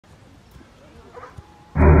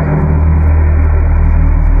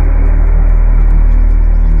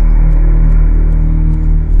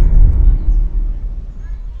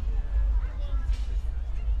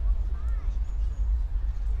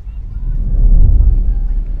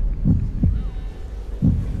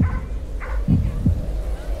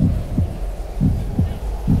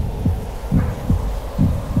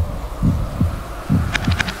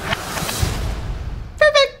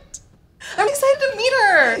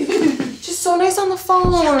so nice on the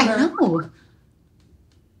phone. Yeah, I know.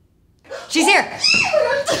 She's here.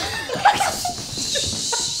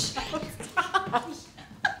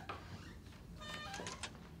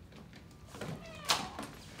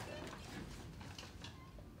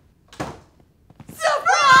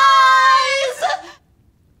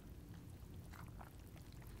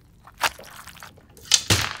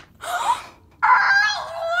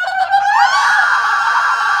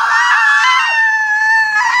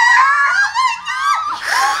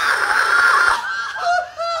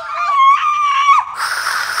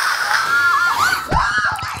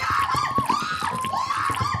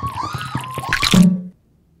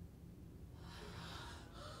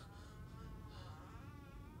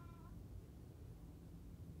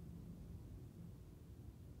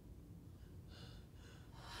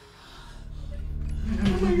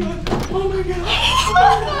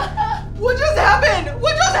 What just happened?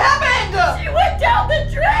 What just happened? She went down the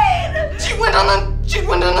drain! She went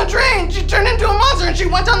on the drain. She turned into a monster and she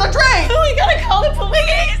went down the drain. We gotta call the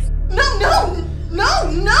police! No!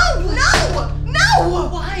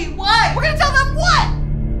 Why? What? We're gonna tell them what?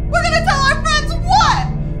 We're gonna tell our friends what?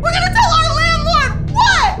 We're gonna tell our landlord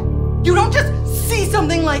what? You don't just see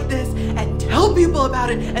something like this and tell people about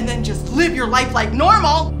it and then just live your life like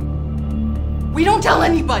normal. We don't tell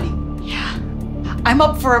anybody. Yeah. I'm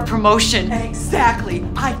up for a promotion. Exactly.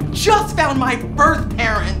 I just found my birth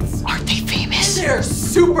parents. Aren't they famous? They're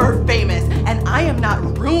super famous, and I am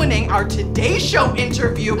not ruining our Today Show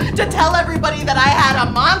interview to tell everybody that I had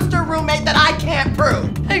a monster roommate that I can't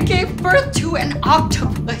prove. I gave birth to an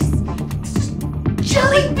octopus.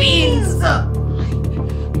 Jelly beans!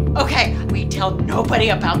 Okay, we tell nobody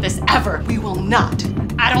about this ever. We will not.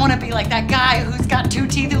 I don't want to be like that guy who's got 2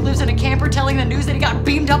 teeth who lives in a camper telling the news that he got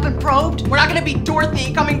beamed up and probed. We're not gonna be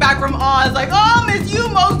Dorothy coming back from Oz like, oh, miss you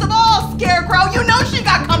most of all, Scarecrow. You know she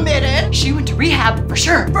got committed. She went to rehab for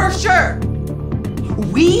sure. For sure.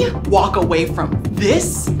 We walk away from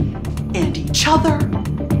this and each other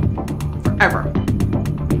forever.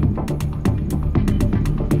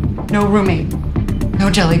 No roommate,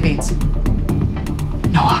 no jelly beans,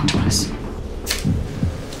 no octopus.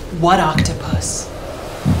 What octopus?